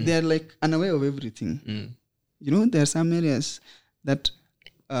 Yeah, they are like unaware of everything. There are some areas that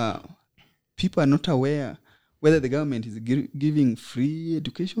people are not aware whether the government is giving free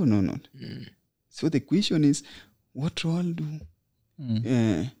education or not. So the question is, what role do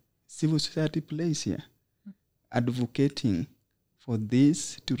civil society plays here? Advocating for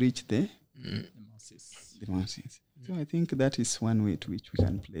this to reach the masses. So I think that is one way to which we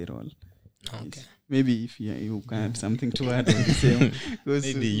can play a role Okay. Maybe if you can add something to add on the same.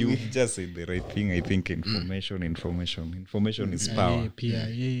 Maybe you just said the right thing. I think information is power.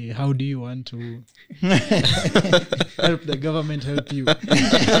 Yeah. How do you want to help the government help you?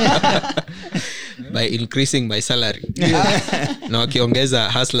 By increasing my salary. Na wakiongeza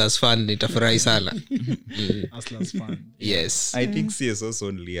hustlers fund nitafurahi sana. Hustlers fund. Yes. I think CSOs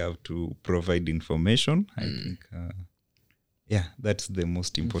only have to provide information. I think that's the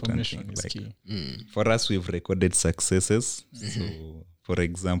most important Information thing. is Like, key. for us, we've recorded successes. So, for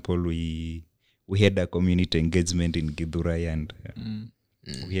example, we had a community engagement in Githurai, and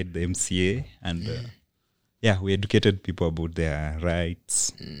we had the MCA, and we educated people about their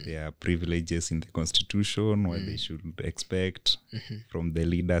rights, their privileges in the constitution, what they should expect from the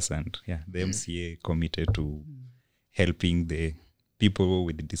leaders, and the MCA committed to helping the people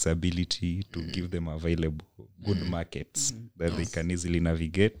with disability to give them available good markets that they can easily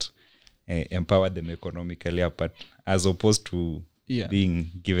navigate, empower them economically, but as opposed to being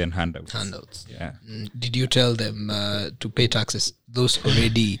given handouts. Yeah. Did you tell them to pay taxes? Those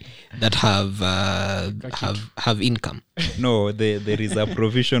already that have income. No, there is a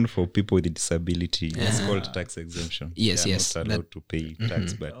provision for people with disability. It's called tax exemption. Yes, They are yes, not allowed to pay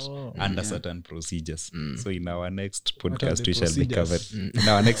tax, but under certain procedures. So in our next podcast, we shall be covered. In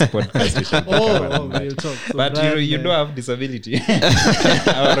our next podcast, we shall be covered. on that. We'll talk. So But Brian, you don't have disability.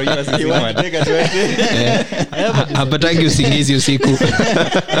 Hapatangi usingizi usiku.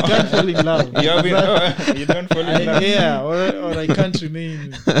 I can't fall in love. You don't fall in love. Yeah, or I can't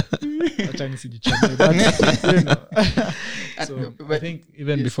remain. Acha nisijichome, but, you know. So I think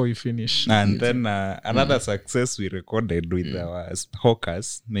even before you finish, And then another success we recorded with our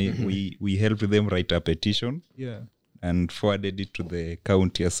hawkers, we helped them write a petition and forwarded it to the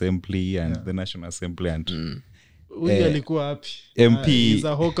county assembly and the national assembly, and huyu alikuwa happy. MP He's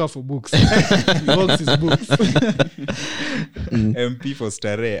a hawker for books. He hawks his books. MP for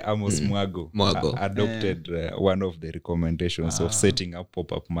Starehe, Amos Mwago, adopted one of the recommendations of setting up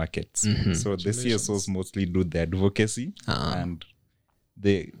pop-up markets. So the CSOs mostly do the advocacy and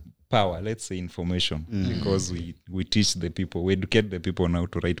the power, let's say information, because we teach the people, we educate the people now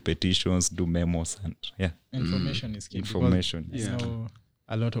to write petitions, do memos, and Information is key. information. You know,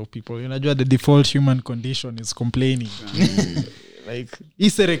 a lot of people, unajua the default human condition is complaining. Like hii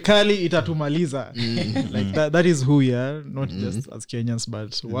serikali itatumaliza. Like that is who we are, not just as Kenyans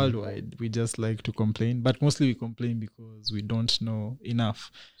but worldwide. We just like to complain, but mostly we complain because we don't know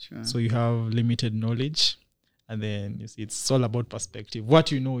enough. So you have limited knowledge, and then you see it's all about perspective.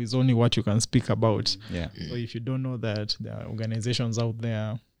 What you know is only what you can speak about. So if you don't know that there are organizations out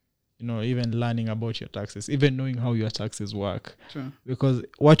there, you know, even learning about your taxes, even knowing how your taxes work. Because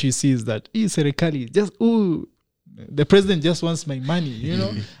what you see is that serikali just the president just wants my money, you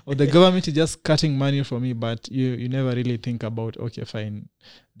know, or the government is just cutting money from me, but you never really think about, okay, fine,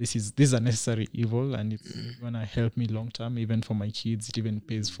 this is a necessary evil and it's gonna help me long term, even for my kids. It even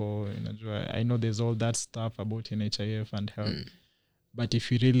pays for, you know, I know there's all that stuff about NHIF and health, but if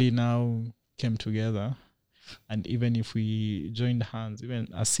we really now came together, and even if we joined hands, even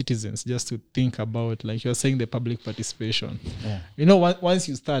as citizens, just to think about, like you're saying, the public participation. You know, once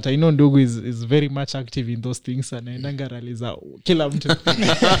you start, I know Ndugu is very much active in those things, and nangaraliza kila mtu.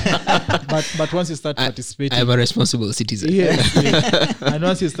 But once you start participating, I'm a responsible citizen. Yes. And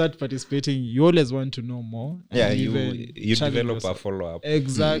once you start participating, you always want to know more. And You develop a follow-up.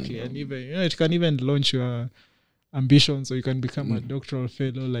 Exactly. And even, you know, it can even launch your ambition, so you can become a doctoral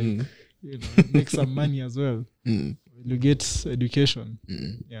fellow, like you know, make some money as well. You get education.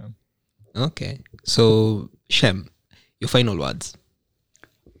 Yeah. Okay. So Shem, your final words.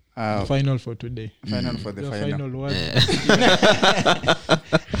 Final for today. Final for the Your final. final word.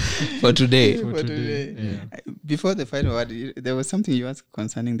 For today. For today. Yeah. Before the final word, there was something you asked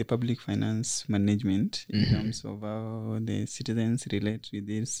concerning the public finance management in terms of how the citizens relate with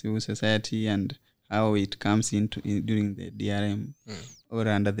this civil society and how it comes into during the DRM or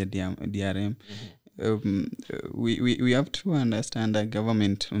under the DRM. We have to understand that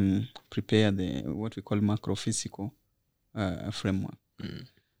government prepare the what we call macro physical framework.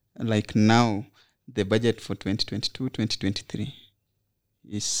 Like now, the budget for 2022-2023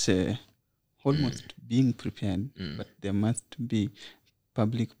 is almost being prepared, but there must be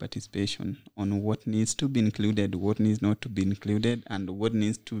public participation on what needs to be included, what needs not to be included, and what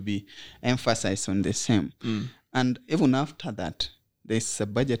needs to be emphasized on the same. And even after that, there's a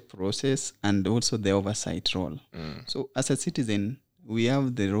budget process and also the oversight role. So as a citizen, we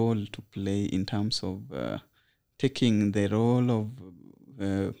have the role to play in terms of taking the role of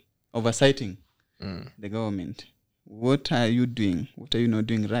oversighting the government what are you doing? What are you not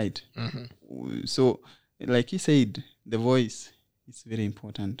doing right? So, like he said, the voice is very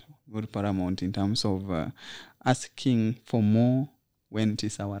important, very paramount in terms of asking for more when it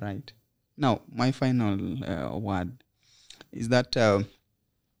is our right. Now, my final word is that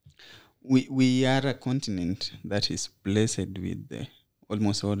we are a continent that is blessed with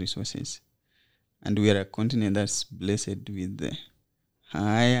almost all resources. And we are a continent that's blessed with the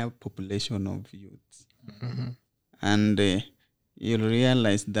higher population of youth. And you'll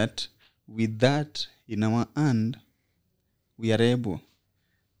realize that with that in our hand, we are able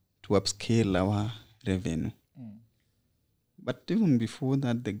to upscale our revenue. But even before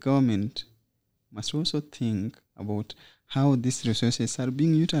that, the government must also think about how these resources are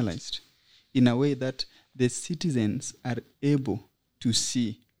being utilized in a way that the citizens are able to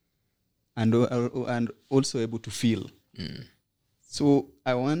see and also able to feel. So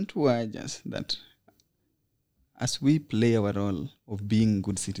I want to urge us that as we play our role of being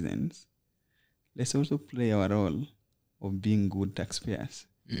good citizens, let's also play our role of being good taxpayers,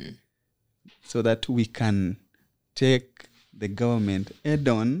 so that we can take the government head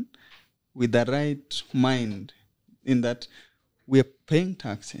on with the right mind, in that we are paying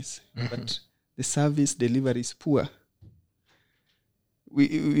taxes, but the service delivery is poor.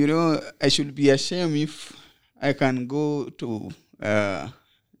 I should be ashamed if I can go to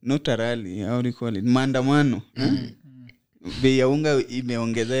not a rally, how do you call it, maandamano. Bei ya unga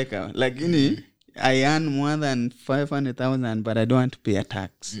imeongezeka, lakini I earn more than 500,000 but I don't want to pay a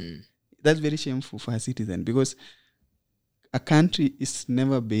tax. That's very shameful for a citizen, because a country is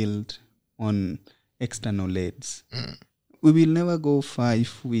never built on external aids. We will never go far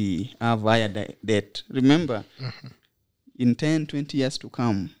if we have higher debt. Remember, in 10, 20 years to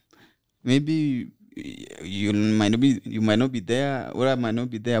come, maybe you might not be there, or I might not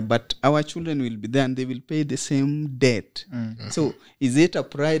be there, but our children will be there and they will pay the same debt. So is it a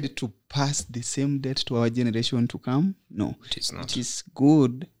pride to pass the same debt to our generation to come? No. It is not. It is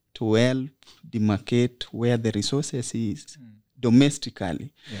good to help demarcate where the resources is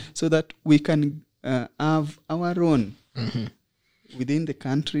domestically, so that we can have our own within the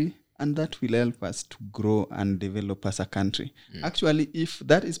country, and that will help us to grow and develop as a country. Actually, if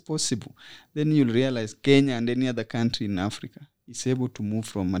that is possible, then you'll realize Kenya and any other country in Africa is able to move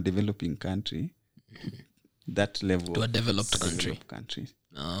from a developing country to that level to a developed country.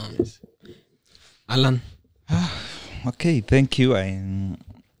 Yes. Alan? Okay, thank you.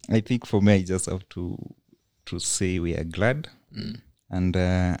 I think for me, I just have to say we are glad and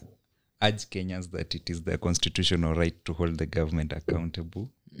urge Kenyans that it is their constitutional right to hold the government accountable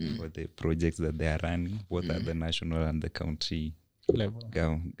for the projects that they are running, both at the national and the county level.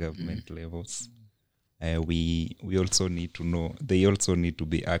 Government levels. We also need to know, they also need to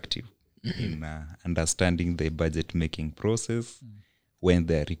be active in understanding the budget making process, when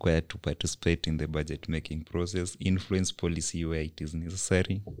they are required to participate in the budget making process, influence policy where it is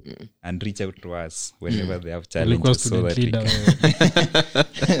necessary, and reach out to us whenever they have challenges, so that we can.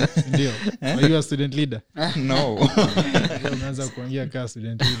 Are you a student leader? No.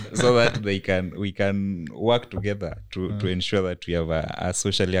 So that we can work together to ensure that we have a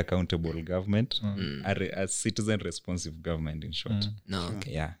socially accountable government, a citizen responsive government, in short. No,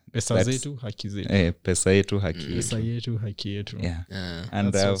 okay. Yeah. Pesa zetu, haki zetu. Pesa yetu, haki yetu. Pesa yetu, haki yetu. Yeah.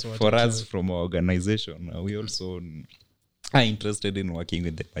 And for us from our organization, we also are interested in working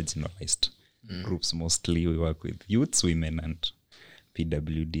with the marginalized groups. Mostly we work with youths, women, and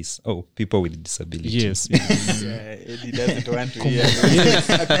PWDs. Oh, people with disabilities. Yes. He doesn't want to hear.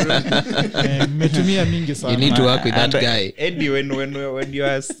 Metumia mingi sana. You need to work with that guy. Eddie, when you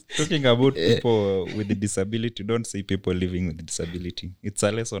are talking about people with disability, don't say people living with disability. It's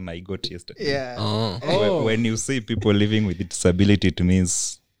a lesson I got yesterday. Yeah. Oh. When you say people living with disability, it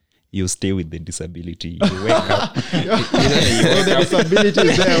means you stay with the disability. You wake up. The disability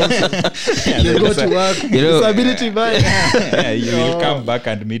is there also. You go to work. Disability by. You will come back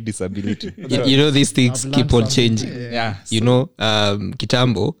and meet disability. You know, these things keep on changing. Yeah. You know,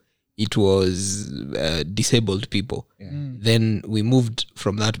 Kitambo, it was disabled people. Then we moved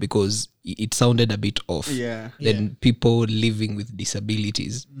from that because it sounded a bit off. Then people living with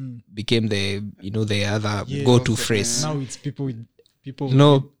disabilities became the other go-to phrase. Now it's people with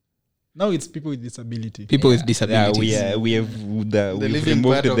Now it's people with disability. People with disabilities. Yeah, we have we've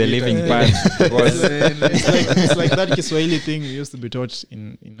removed the part living part. It's like that Kiswahili thing we used to be taught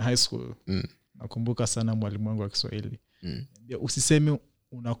in high school. Nakumbuka sana mwalimu wangu wa Kiswahili. Usiseme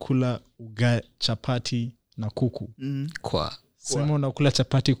unakula chapati na kuku. Kwa. sema unakula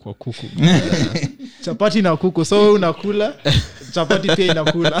chapati kwa kuku. Chapati na kuku, so wewe unakula chapati pia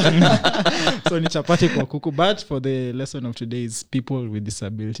inakula. So ni chapati kwa kuku. But for the lesson of today is people with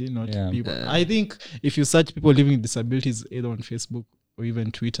disability, not people. I think if you search people living with disabilities either on Facebook or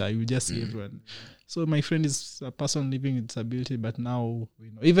even Twitter, you just see everyone. So my friend is a person living with disability, but now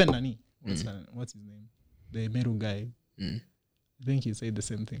even Nani, what's his name, the Meru guy, I think he said the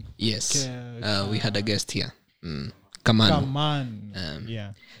same thing. Yes. We had a guest here. Come on.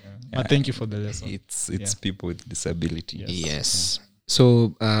 Yeah. But thank you for the lesson. It's people with disability. Yes.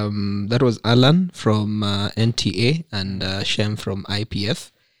 So that was Alan from NTA and Shem from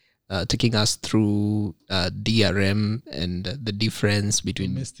IPF, taking us through DRM and the difference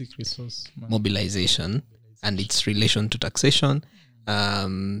between Domestic resource mobilization and its relation to taxation,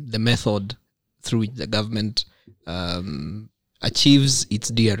 the method through which the government achieves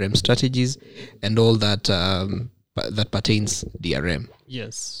its DRM strategies, and all that that pertains DRM.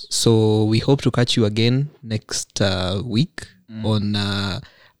 Yes. So we hope to catch you again next week on a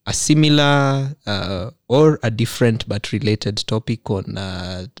similar or a different but related topic on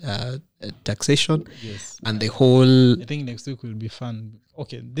taxation. Yes. And the whole... I think next week will be fun.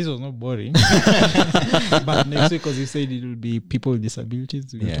 Okay, this was not boring. But next week, because you said it will be people with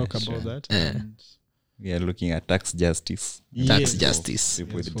disabilities, we'll talk about that. And we are looking at tax justice. Tax justice.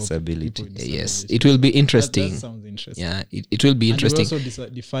 People with disability. Yes, it will be interesting. That sounds interesting. Yeah, it will be interesting. And we also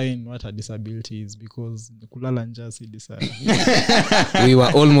define what a disability is, because kulala njaa si disability. We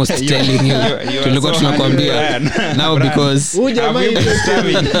were almost telling you. Tulikuwa tunakwambia now because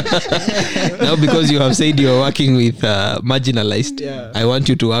now because you have said you are working with marginalized, I want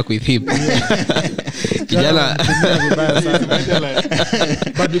you to work with him. Kijana.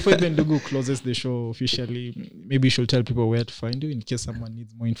 But before even Dugu closes the show officially, maybe you should tell people where to find you in case someone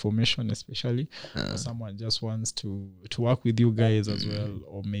needs more information, especially or someone just wants to work with you guys as well,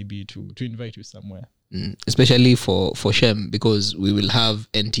 or maybe to invite you somewhere. Especially for Shem, because we will have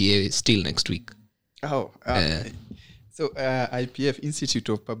NTA still next week. So IPF, Institute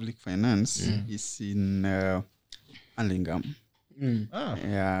of Public Finance, is in Anlingham.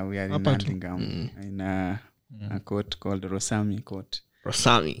 Yeah, we are in Anlingham in a court called Rosami Court.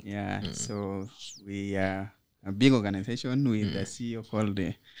 Rosami. Yeah, so we are a big organization with a CEO called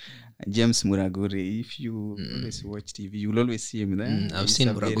James Muraguri. If you always watch TV, you'll always see him there. I've seen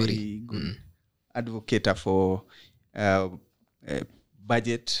Muraguri. Very good advocate for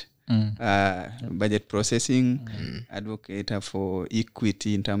budget processing, advocate for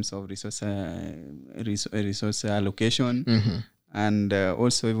equity in terms of resource allocation, and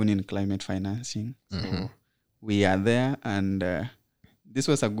also even in climate financing. So we are there, and this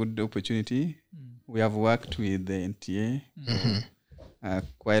was a good opportunity. We have worked with the NTA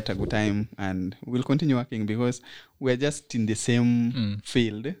quite a good time, and we'll continue working because we're just in the same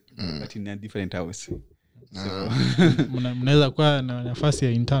field, but in a different house. So mnaweza kuwa na nafasi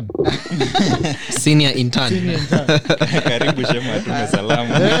ya intern. Senior intern. Karibu Shema, tume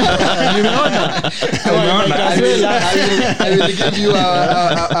salamu. Nimeona. I will give you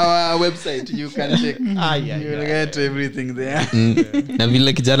our website. You can check. You'll get everything there. Na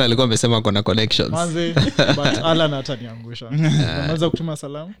vile kijana alikuwa amesema kuna connections. Manze, but Alan ataniangusha. Unaweza kutuma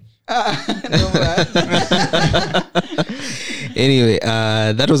salamu? Anyway,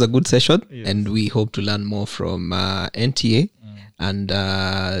 that was a good session, and we hope to learn more from NTA and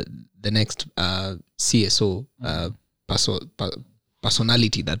the next CSO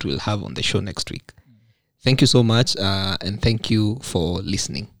personality that we'll have on the show next week. Thank you so much, and thank you for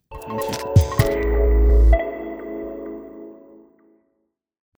listening. Thank you.